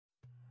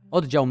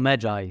Oddział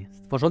Medżaj,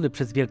 stworzony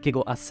przez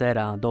Wielkiego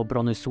Asera do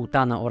obrony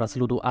sułtana oraz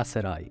Ludu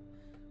Aserai,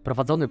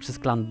 prowadzony przez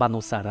klan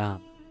Banu Sarran.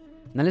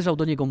 Należał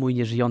do niego mój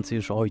nieżyjący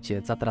już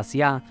ojciec, a teraz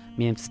ja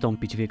miałem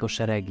wstąpić w jego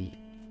szeregi.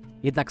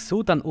 Jednak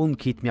sułtan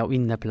Unqid miał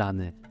inne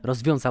plany.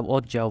 Rozwiązał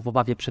oddział w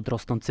obawie przed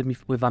rosnącymi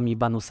wpływami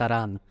Banu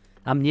Sarran,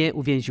 a mnie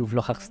uwięził w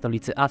lochach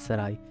stolicy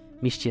Aserai,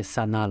 mieście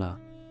Sanala.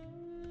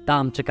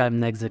 Tam czekałem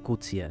na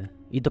egzekucję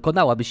i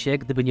dokonałaby się,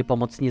 gdyby nie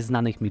pomoc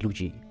nieznanych mi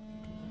ludzi.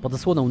 Pod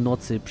osłoną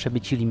nocy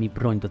przemycili mi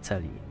broń do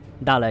celi.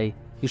 Dalej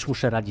już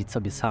muszę radzić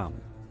sobie sam.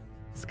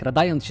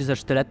 Skradając się ze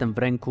sztyletem w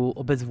ręku,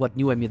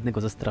 obezwładniłem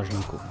jednego ze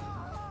strażników.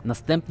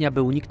 Następnie,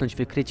 aby uniknąć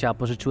wykrycia,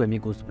 pożyczyłem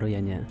jego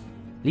uzbrojenie,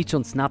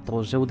 licząc na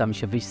to, że uda mi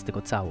się wyjść z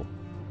tego cało.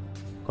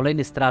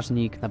 Kolejny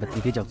strażnik nawet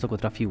nie wiedział, co go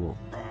trafiło.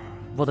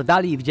 W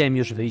oddali widziałem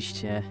już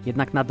wyjście,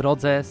 jednak na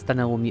drodze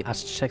stanęło mi aż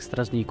 3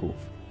 strażników.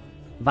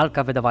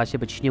 Walka wydawała się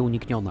być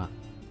nieunikniona.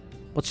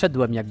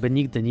 Podszedłem jakby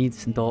nigdy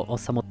nic do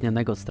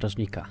osamotnionego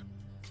strażnika.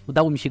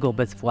 Udało mi się go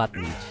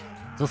obezwładnić.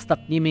 Z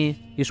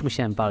ostatnimi już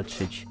musiałem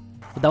walczyć.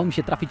 Udało mi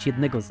się trafić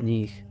jednego z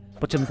nich,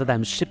 po czym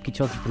zadałem szybki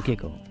cios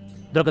drugiego.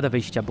 Droga do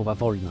wyjścia była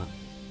wolna.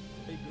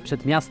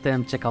 Przed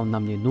miastem czekał na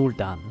mnie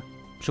Nuldan,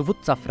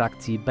 przywódca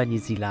frakcji Beni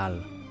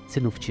Zilal,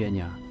 synów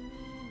cienia.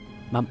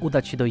 Mam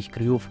udać się do ich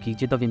kryjówki,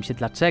 gdzie dowiem się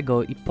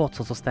dlaczego i po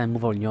co zostałem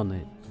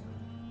uwolniony.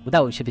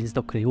 Udałem się więc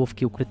do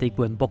kryjówki ukrytej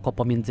głęboko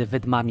pomiędzy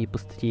wydmami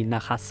pustyni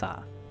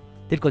Nahasa.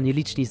 Tylko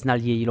nieliczni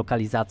znali jej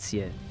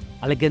lokalizację,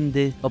 a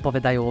legendy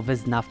opowiadają o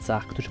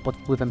wyznawcach, którzy pod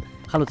wpływem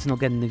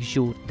halucynogennych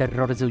ziół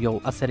terroryzują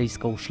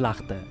asyryjską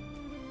szlachtę.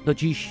 Do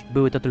dziś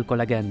były to tylko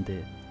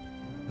legendy.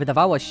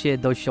 Wydawała się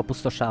dość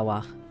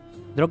opustoszała.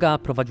 Droga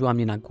prowadziła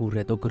mnie na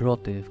górę, do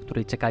groty, w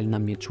której czekali na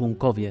mnie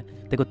członkowie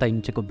tego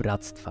tajemniczego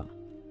bractwa.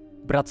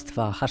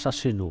 Bractwa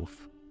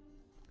Hashashinów.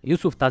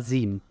 Yusuf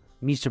Tazim,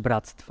 mistrz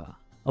bractwa,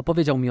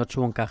 opowiedział mi o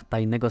członkach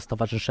tajnego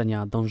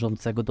stowarzyszenia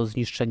dążącego do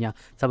zniszczenia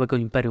całego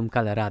Imperium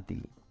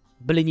Calradii.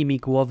 Byli nimi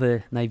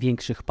głowy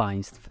największych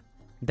państw: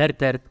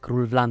 Dertert,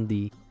 król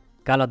Wlandii,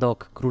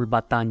 Galadok, król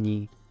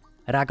Batanii,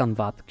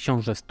 Raganvat,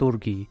 książę z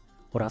Turgii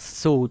oraz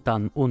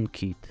sułtan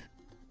Unqid.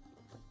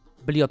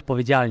 Byli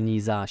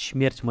odpowiedzialni za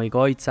śmierć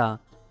mojego ojca,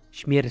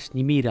 śmierć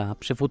Nimira,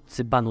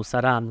 przywódcy Banu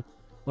Sarran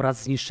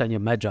oraz zniszczenie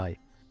Medżaj,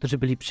 którzy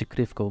byli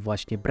przykrywką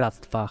właśnie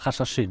Bractwa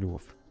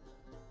Hashashinów.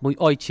 Mój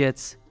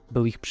ojciec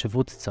był ich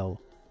przywódcą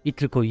i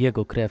tylko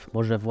jego krew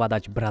może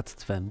władać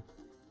bractwem.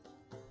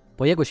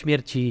 Po jego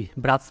śmierci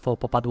bractwo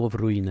popadło w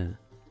ruiny.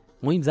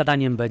 Moim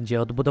zadaniem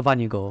będzie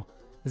odbudowanie go,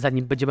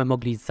 zanim będziemy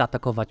mogli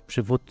zaatakować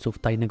przywódców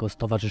tajnego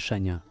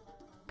stowarzyszenia.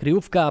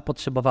 Kryjówka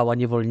potrzebowała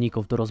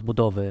niewolników do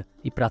rozbudowy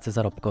i pracy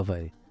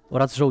zarobkowej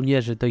oraz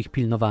żołnierzy do ich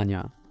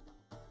pilnowania.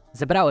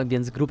 Zebrałem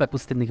więc grupę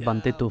pustynnych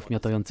bandytów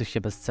miotujących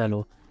się bez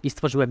celu i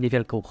stworzyłem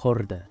niewielką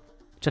hordę,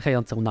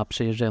 czekającą na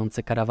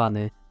przejeżdżające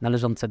karawany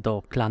należące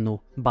do klanu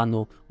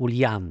Banu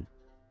Sarran.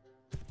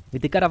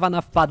 Gdy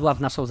karawana wpadła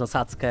w naszą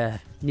zasadzkę,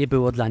 nie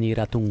było dla niej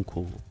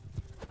ratunku,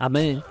 a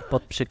my,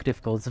 pod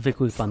przykrywką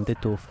zwykłych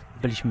bandytów,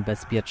 byliśmy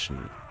bezpieczni.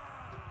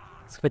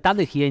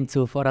 Schwytanych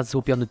jeńców oraz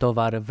złupiony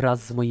towar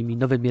wraz z moimi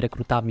nowymi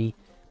rekrutami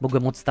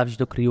mogłem odstawić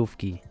do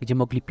kryjówki, gdzie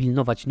mogli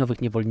pilnować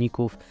nowych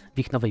niewolników w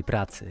ich nowej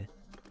pracy,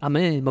 a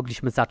my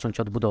mogliśmy zacząć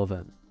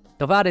odbudowę.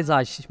 Towary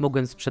zaś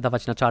mogłem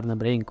sprzedawać na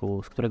czarnym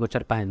rynku, z którego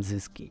czerpałem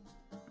zyski.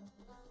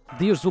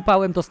 Gdy już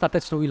złupałem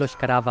dostateczną ilość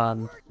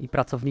karawan i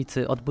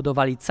pracownicy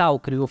odbudowali całą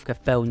kryjówkę w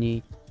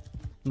pełni,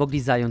 mogli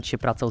zająć się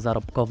pracą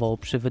zarobkową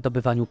przy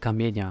wydobywaniu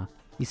kamienia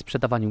i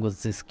sprzedawaniu go z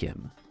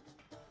zyskiem.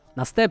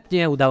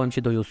 Następnie udałem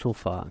się do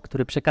Yusufa,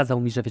 który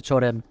przekazał mi, że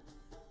wieczorem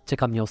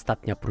czeka mnie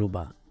ostatnia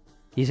próba.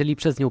 Jeżeli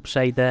przez nią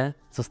przejdę,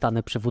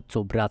 zostanę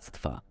przywódcą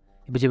bractwa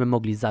i będziemy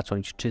mogli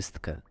zacząć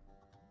czystkę.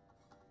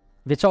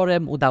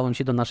 Wieczorem udałem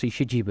się do naszej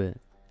siedziby.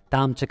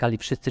 Tam czekali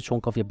wszyscy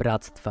członkowie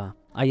bractwa,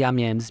 a ja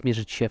miałem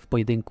zmierzyć się w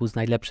pojedynku z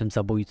najlepszym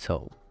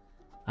zabójcą.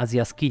 A z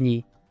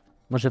jaskini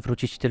może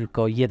wrócić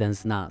tylko jeden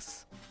z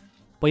nas.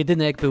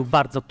 Pojedynek był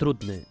bardzo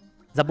trudny.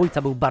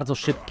 Zabójca był bardzo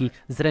szybki,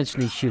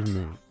 zręczny i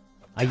silny.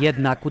 A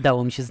jednak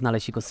udało mi się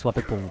znaleźć jego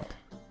słaby punkt.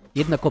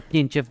 Jedno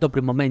kopnięcie w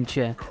dobrym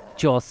momencie,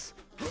 cios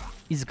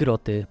i z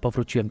groty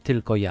powróciłem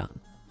tylko ja.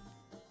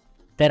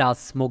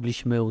 Teraz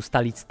mogliśmy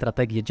ustalić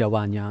strategię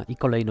działania i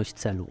kolejność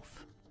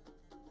celów.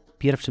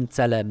 Pierwszym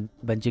celem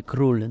będzie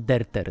król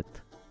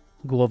Dertert,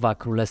 głowa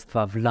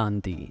królestwa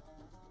Wlandii.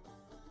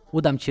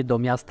 Udam się do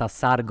miasta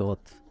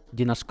Sargot,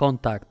 gdzie nasz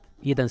kontakt,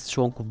 jeden z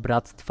członków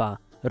bractwa,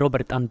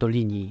 Robert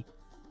Andolini,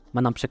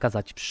 ma nam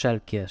przekazać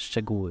wszelkie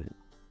szczegóły.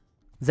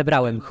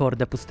 Zebrałem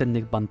hordę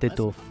pustynnych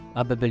bandytów,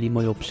 aby byli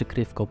moją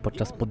przykrywką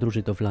podczas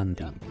podróży do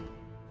Wlandii.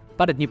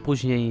 Parę dni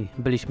później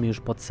byliśmy już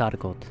pod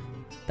Sargot.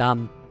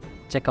 Tam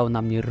czekał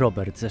na mnie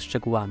Robert ze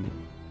szczegółami.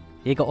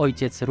 Jego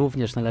ojciec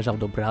również należał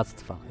do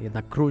bractwa,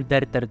 jednak król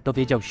Dertert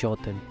dowiedział się o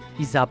tym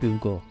i zabił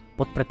go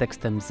pod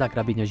pretekstem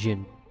zagrabienia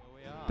ziemi.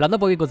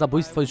 Planował jego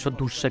zabójstwo już od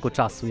dłuższego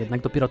czasu,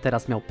 jednak dopiero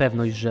teraz miał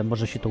pewność, że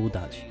może się to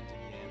udać.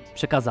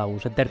 Przekazał,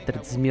 że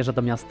Dertert zmierza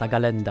do miasta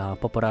Galenda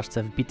po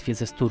porażce w bitwie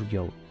ze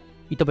Sturgią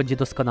i to będzie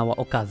doskonała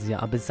okazja,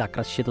 aby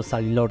zakraść się do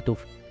sali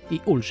lordów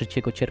i ulżyć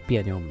jego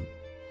cierpieniom.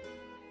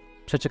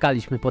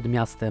 Przeczekaliśmy pod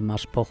miastem,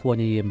 aż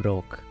pochłonie je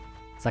mrok.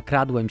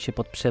 Zakradłem się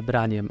pod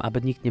przebraniem,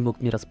 aby nikt nie mógł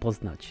mnie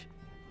rozpoznać.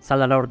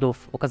 Sala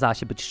lordów okazała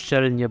się być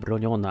szczelnie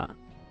broniona.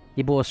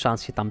 Nie było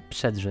szans się tam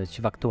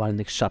przedrzeć w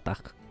aktualnych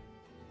szatach.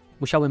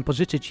 Musiałem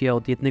pożyczyć je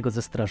od jednego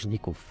ze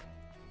strażników.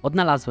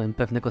 Odnalazłem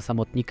pewnego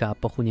samotnika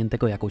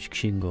pochłoniętego jakąś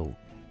księgą.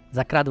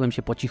 Zakradłem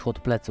się po cichu od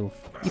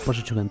pleców i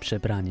pożyczyłem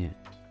przebranie.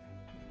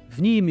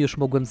 W nim już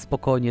mogłem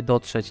spokojnie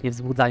dotrzeć, nie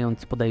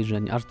wzbudzając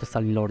podejrzeń aż do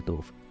sali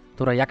lordów,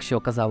 która jak się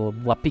okazało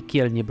była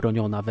piekielnie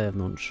broniona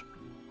wewnątrz.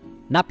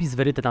 Napis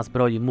wyryty na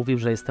zbroi mówił,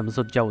 że jestem z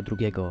oddziału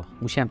drugiego.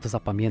 Musiałem to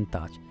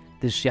zapamiętać,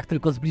 gdyż jak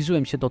tylko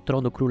zbliżyłem się do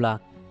tronu króla,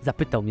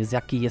 zapytał mnie, z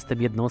jakiej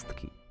jestem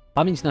jednostki.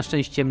 Pamięć na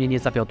szczęście mnie nie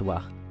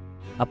zawiodła,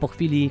 a po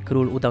chwili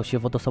król udał się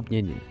w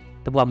odosobnienie.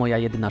 To była moja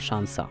jedyna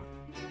szansa.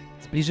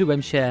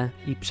 Zbliżyłem się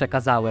i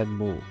przekazałem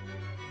mu.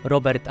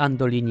 Robert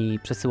Andolini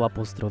przesyła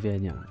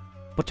pozdrowienia,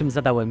 po czym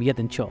zadałem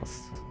jeden cios.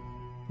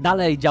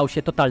 Dalej dział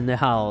się totalny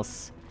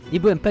chaos. Nie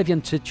byłem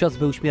pewien, czy cios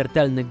był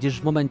śmiertelny,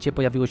 gdyż w momencie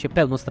pojawiło się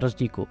pełno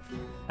strażników.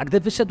 A gdy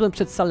wyszedłem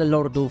przed salę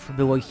lordów,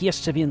 było ich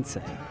jeszcze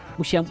więcej.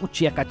 Musiałem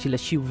uciekać, ile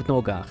sił w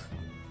nogach.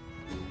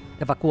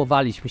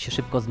 Ewakuowaliśmy się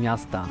szybko z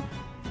miasta.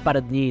 W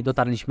parę dni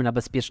dotarliśmy na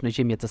bezpieczne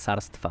ziemie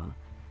cesarstwa.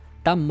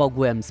 Tam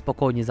mogłem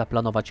spokojnie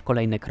zaplanować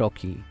kolejne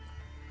kroki.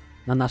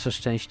 Na nasze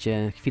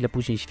szczęście, chwilę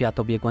później świat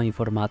obiegła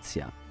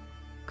informacja.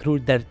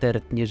 Król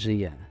Dertert nie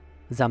żyje.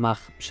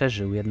 Zamach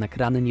przeżył, jednak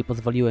rany nie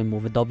pozwoliły mu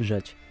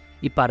wydobrzeć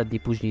i parę dni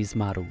później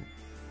zmarł.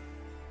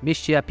 W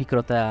mieście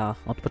Apikrotea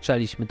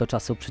odpoczęliśmy do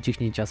czasu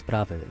przycichnięcia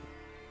sprawy,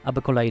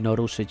 aby kolejno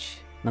ruszyć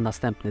na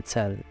następny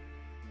cel.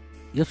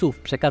 Jusuf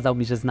przekazał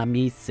mi, że zna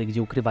miejsce,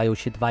 gdzie ukrywają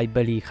się dwaj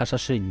byli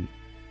Hashaszyni.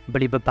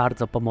 Byliby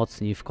bardzo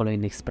pomocni w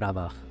kolejnych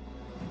sprawach.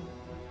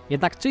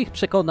 Jednak czy ich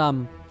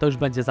przekonam, to już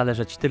będzie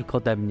zależeć tylko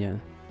ode mnie.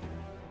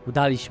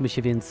 Udaliśmy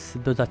się więc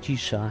do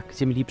Zacisza,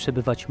 gdzie mieli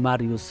przebywać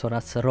Marius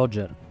oraz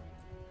Roger.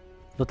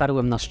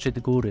 Dotarłem na szczyt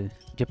góry,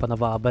 gdzie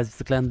panowała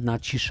bezwzględna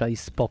cisza i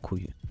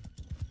spokój.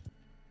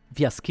 W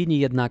jaskini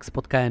jednak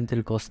spotkałem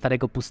tylko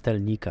starego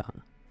pustelnika.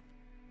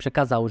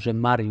 Przekazał, że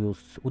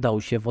Marius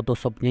udał się w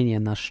odosobnienie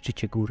na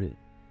szczycie góry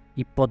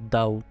i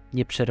poddał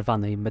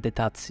nieprzerwanej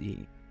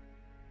medytacji.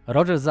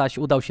 Roger zaś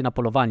udał się na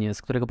polowanie,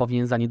 z którego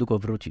powinien za niedługo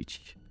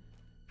wrócić.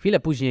 Chwilę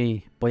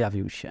później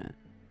pojawił się.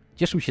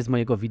 Cieszył się z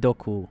mojego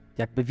widoku,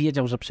 jakby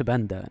wiedział, że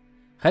przybędę.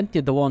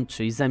 Chętnie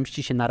dołączy i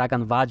zemści się na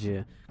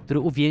Raganwadzie, który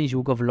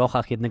uwięził go w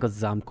lochach jednego z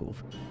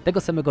zamków.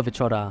 Tego samego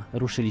wieczora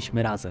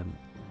ruszyliśmy razem.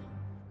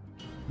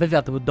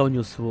 Wywiad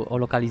doniósł o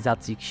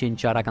lokalizacji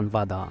księcia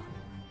Raganwada.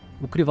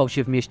 Ukrywał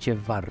się w mieście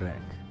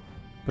Warrek.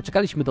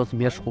 Poczekaliśmy do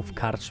zmierzchu w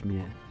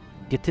karczmie,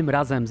 gdzie tym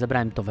razem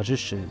zebrałem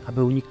towarzyszy,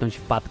 aby uniknąć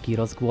wpadki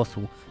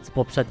rozgłosu z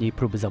poprzedniej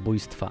próby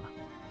zabójstwa.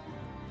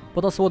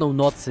 Pod osłoną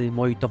nocy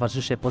moi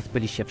towarzysze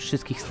pozbyli się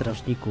wszystkich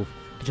strażników,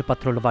 którzy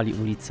patrolowali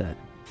ulice.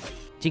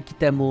 Dzięki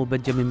temu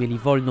będziemy mieli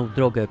wolną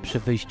drogę przy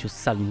wyjściu z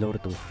sali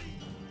lordów.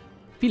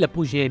 Chwilę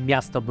później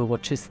miasto było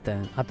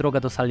czyste, a droga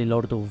do sali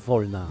lordów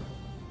wolna.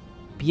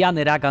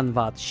 Pijany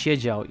Raganwad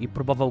siedział i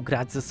próbował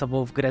grać ze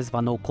sobą w grę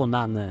zwaną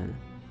Konanę.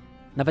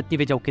 Nawet nie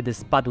wiedział, kiedy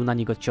spadł na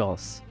niego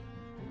cios.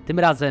 Tym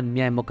razem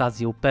miałem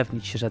okazję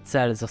upewnić się, że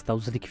cel został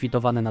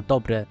zlikwidowany na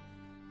dobre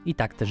i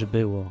tak też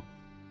było.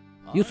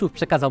 Jusuf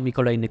przekazał mi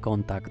kolejny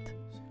kontakt.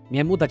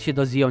 Miałem udać się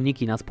do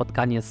Zioniki na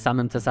spotkanie z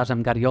samym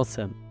cesarzem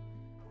Gariosem.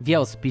 Wie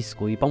o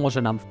spisku i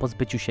pomoże nam w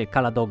pozbyciu się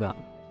Kaladoga.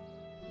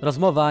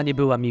 Rozmowa nie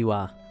była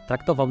miła.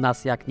 Traktował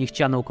nas jak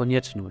niechcianą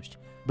konieczność.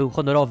 Był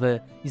honorowy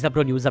i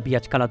zabronił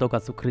zabijać Kaladoga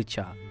z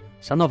ukrycia.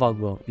 Szanował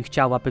go i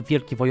chciał, aby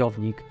wielki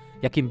wojownik,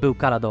 jakim był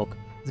Kaladog,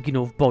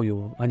 zginął w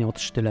boju, a nie od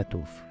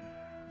sztyletów.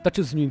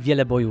 Toczył z nim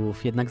wiele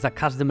bojów, jednak za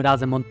każdym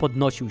razem on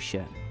podnosił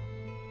się.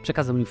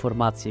 Przekazał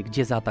informację,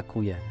 gdzie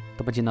zaatakuje.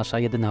 To będzie nasza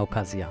jedyna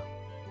okazja.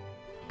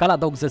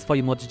 Kaladog ze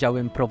swoim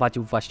oddziałem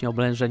prowadził właśnie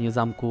oblężenie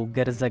zamku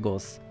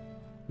Gerzegos.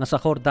 Nasza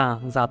horda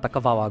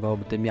zaatakowała go,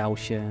 gdy miał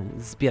się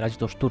zbierać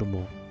do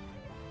szturmu.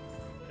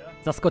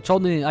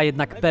 Zaskoczony, a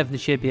jednak pewny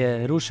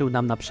siebie, ruszył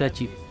nam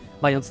naprzeciw,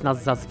 mając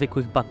nas za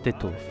zwykłych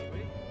bandytów.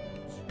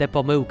 Tę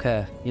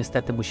pomyłkę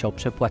niestety musiał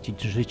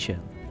przepłacić życiem,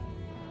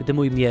 gdy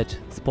mój miecz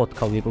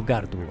spotkał jego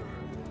gardło.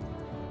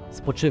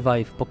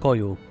 Spoczywaj w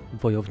pokoju,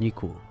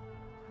 wojowniku.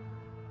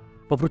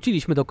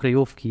 Powróciliśmy do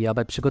kryjówki,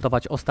 aby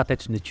przygotować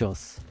ostateczny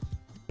cios.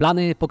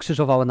 Plany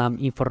pokrzyżowała nam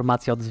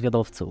informacja od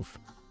zwiadowców.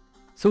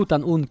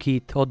 Sułtan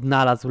Unqid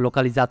odnalazł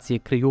lokalizację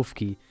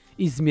kryjówki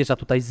i zmierza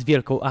tutaj z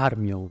wielką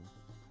armią.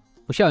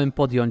 Musiałem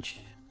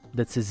podjąć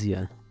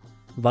decyzję.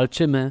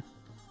 Walczymy,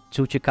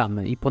 czy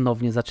uciekamy i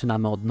ponownie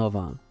zaczynamy od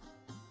nowa.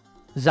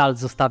 Żal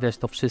zostawiać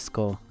to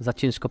wszystko, za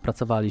ciężko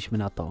pracowaliśmy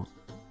na to.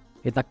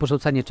 Jednak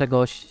porzucenie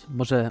czegoś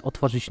może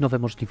otworzyć nowe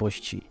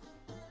możliwości.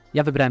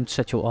 Ja wybrałem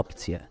trzecią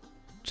opcję.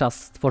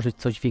 Czas stworzyć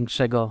coś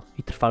większego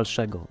i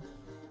trwalszego.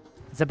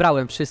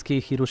 Zebrałem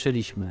wszystkich i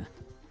ruszyliśmy.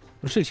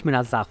 Ruszyliśmy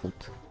na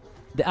zachód.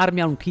 Gdy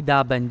armia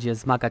Unqida będzie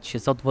zmagać się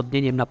z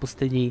odwodnieniem na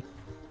pustyni,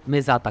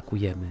 my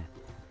zaatakujemy.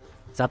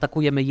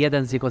 Zaatakujemy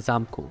jeden z jego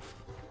zamków.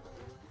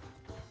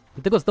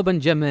 Gdy go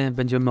zdobędziemy,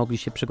 będziemy mogli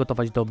się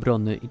przygotować do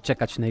obrony i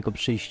czekać na jego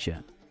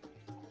przyjście.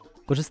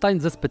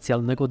 Korzystając ze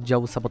specjalnego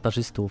oddziału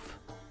sabotażystów,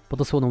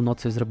 pod osłoną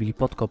nocy zrobili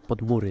podkop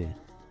pod mury,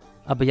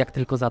 aby jak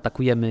tylko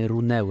zaatakujemy,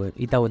 runęły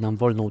i dały nam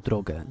wolną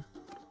drogę.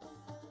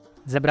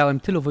 Zebrałem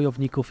tylu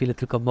wojowników, ile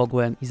tylko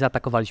mogłem i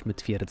zaatakowaliśmy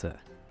twierdzę.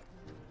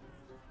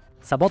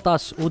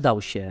 Sabotaż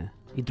udał się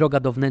i droga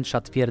do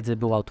wnętrza twierdzy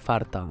była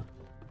otwarta.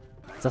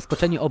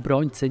 Zaskoczeni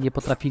obrońcy nie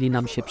potrafili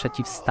nam się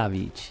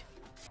przeciwstawić.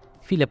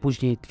 Chwilę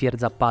później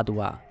twierdza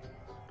padła,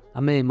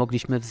 a my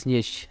mogliśmy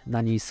wznieść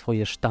na niej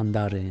swoje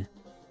sztandary.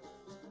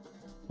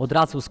 Od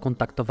razu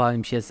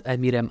skontaktowałem się z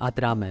emirem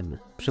Adramem,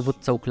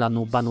 przywódcą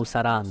klanu Banu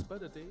Sarran.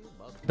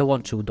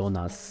 Dołączył do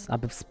nas,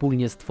 aby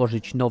wspólnie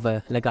stworzyć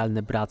nowe,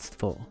 legalne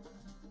bractwo.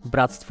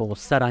 Bractwo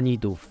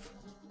Sarranidów.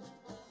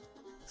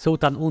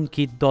 Sułtan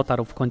Unqid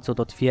dotarł w końcu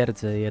do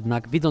twierdzy,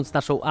 jednak widząc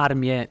naszą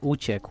armię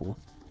uciekł.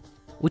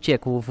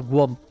 Uciekł w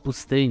głąb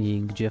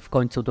pustyni, gdzie w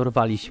końcu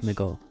dorwaliśmy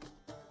go.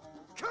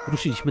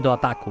 Ruszyliśmy do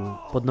ataku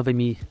pod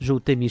nowymi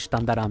żółtymi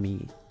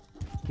sztandarami.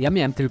 Ja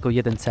miałem tylko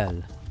jeden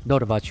cel –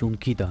 dorwać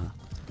Unqida.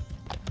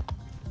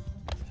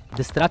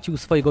 Gdy stracił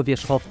swojego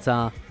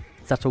wierzchowca,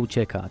 zaczął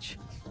uciekać.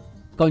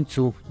 W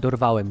końcu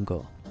dorwałem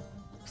go.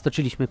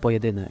 Stoczyliśmy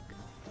pojedynek.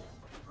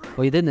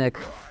 Pojedynek,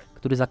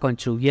 który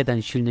zakończył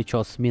jeden silny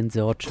cios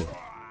między oczy.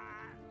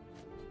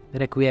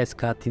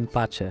 Requiescat in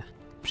pace,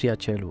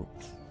 przyjacielu.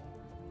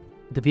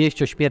 Gdy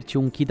wieść o śmierci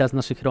Unqida z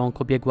naszych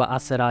rąk obiegła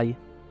Aserai,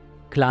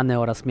 klany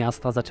oraz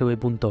miasta zaczęły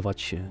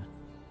buntować się.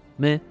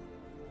 My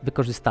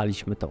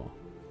wykorzystaliśmy to.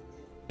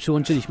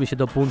 Przyłączyliśmy się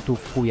do buntu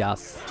w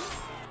Hujas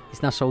i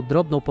z naszą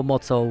drobną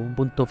pomocą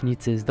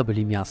buntownicy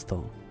zdobyli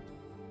miasto.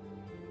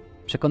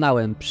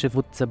 Przekonałem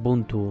przywódcę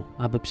buntu,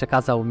 aby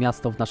przekazał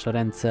miasto w nasze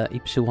ręce i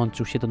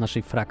przyłączył się do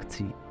naszej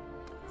frakcji.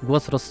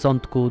 Głos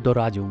rozsądku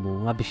doradził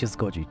mu, aby się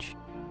zgodzić.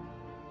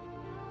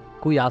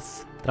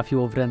 Hujas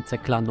trafiło w ręce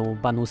klanu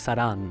Banu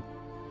Sarran,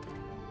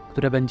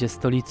 które będzie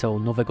stolicą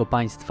nowego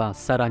państwa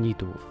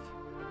Sarranidów.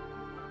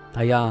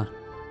 A ja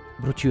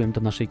wróciłem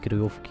do naszej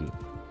kryjówki,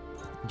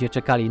 gdzie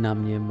czekali na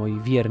mnie moi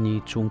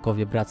wierni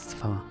członkowie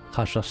Bractwa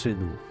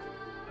Hashashinów.